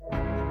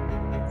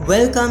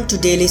Welcome to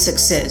Daily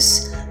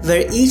Success,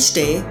 where each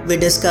day we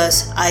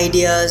discuss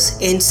ideas,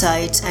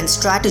 insights, and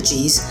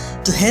strategies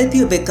to help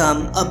you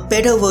become a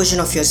better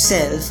version of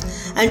yourself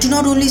and to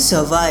not only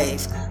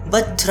survive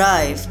but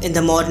thrive in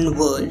the modern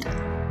world.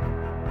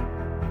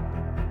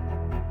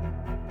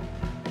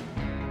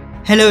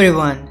 Hello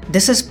everyone,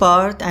 this is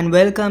Parth and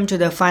welcome to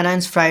the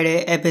Finance Friday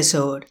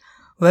episode,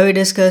 where we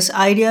discuss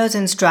ideas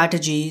and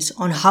strategies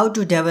on how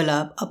to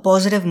develop a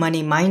positive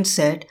money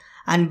mindset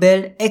and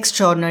build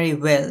extraordinary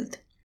wealth.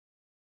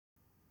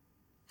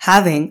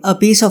 Having a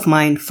peace of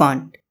mind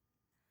fund.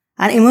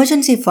 An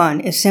emergency fund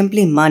is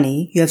simply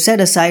money you have set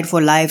aside for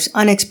life's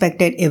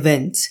unexpected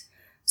events.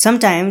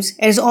 Sometimes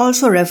it is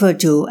also referred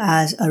to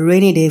as a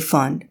rainy day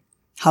fund.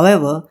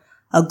 However,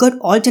 a good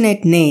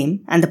alternate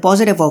name and the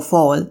positive of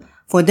all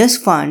for this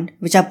fund,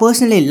 which I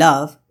personally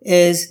love,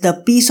 is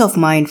the Peace of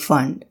Mind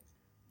Fund.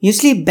 You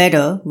sleep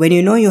better when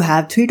you know you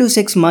have 3 to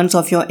 6 months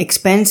of your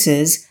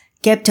expenses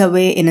kept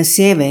away in a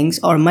savings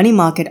or money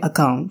market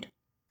account.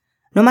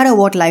 No matter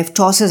what life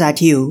tosses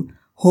at you,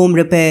 home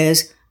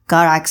repairs,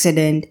 car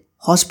accident,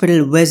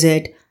 hospital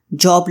visit,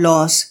 job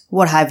loss,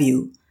 what have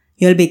you,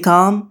 you'll be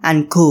calm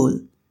and cool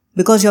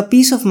because your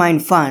peace of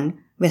mind fund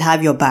will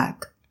have your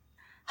back.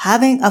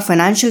 Having a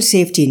financial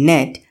safety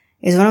net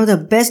is one of the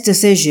best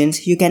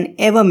decisions you can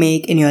ever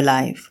make in your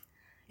life.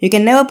 You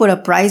can never put a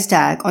price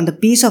tag on the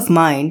peace of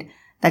mind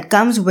that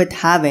comes with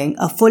having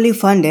a fully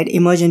funded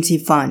emergency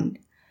fund.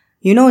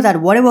 You know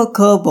that whatever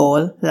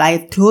curveball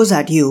life throws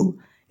at you,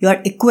 you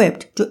are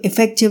equipped to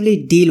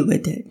effectively deal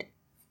with it.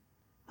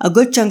 A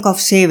good chunk of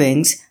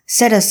savings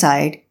set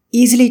aside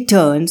easily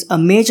turns a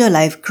major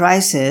life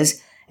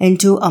crisis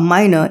into a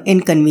minor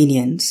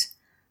inconvenience.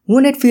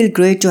 Wouldn't it feel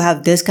great to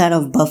have this kind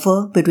of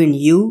buffer between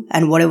you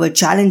and whatever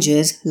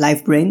challenges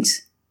life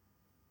brings?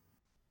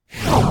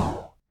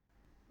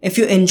 If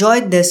you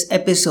enjoyed this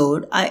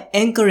episode, I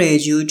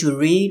encourage you to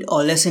read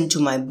or listen to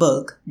my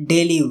book,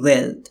 Daily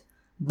Wealth,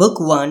 Book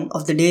 1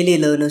 of the Daily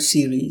Learner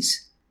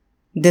series.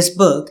 This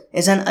book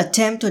is an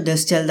attempt to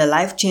distill the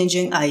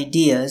life-changing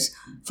ideas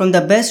from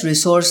the best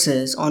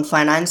resources on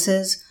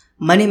finances,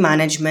 money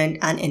management,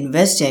 and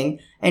investing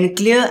in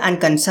clear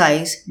and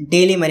concise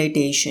daily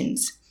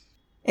meditations.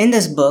 In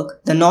this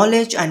book, the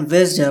knowledge and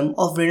wisdom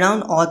of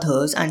renowned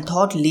authors and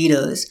thought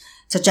leaders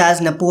such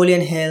as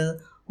Napoleon Hill,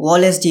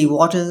 Wallace D.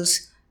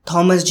 Wattles,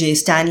 Thomas J.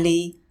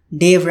 Stanley,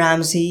 Dave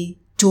Ramsey,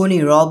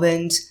 Tony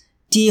Robbins,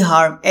 T.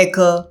 Harv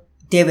Eker,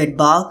 David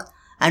Bach,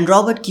 and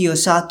Robert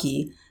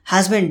Kiyosaki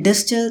has been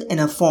distilled in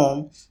a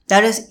form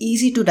that is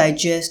easy to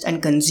digest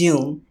and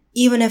consume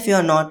even if you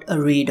are not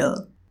a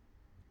reader.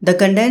 The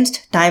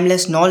condensed,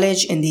 timeless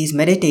knowledge in these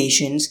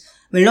meditations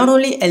will not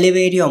only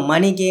elevate your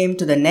money game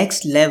to the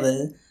next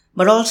level,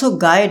 but also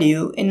guide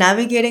you in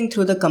navigating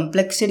through the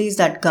complexities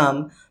that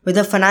come with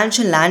the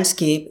financial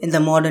landscape in the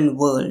modern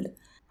world,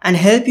 and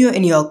help you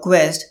in your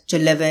quest to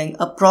living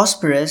a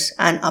prosperous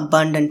and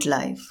abundant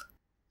life.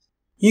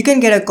 You can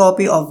get a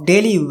copy of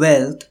Daily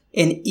Wealth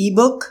in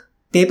ebook,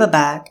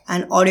 paperback,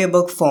 and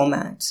audiobook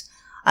formats.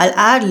 I'll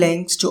add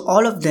links to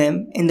all of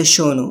them in the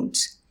show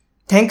notes.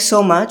 Thanks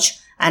so much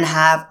and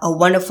have a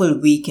wonderful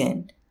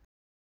weekend.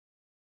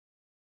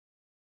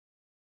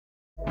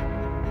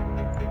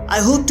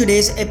 I hope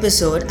today's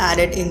episode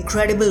added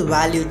incredible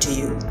value to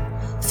you.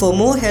 For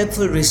more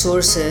helpful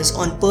resources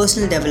on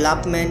personal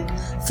development,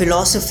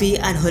 philosophy,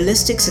 and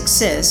holistic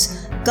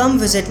success, come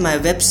visit my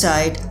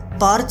website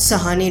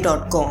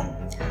parthsahani.com.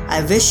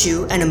 I wish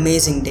you an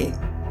amazing day.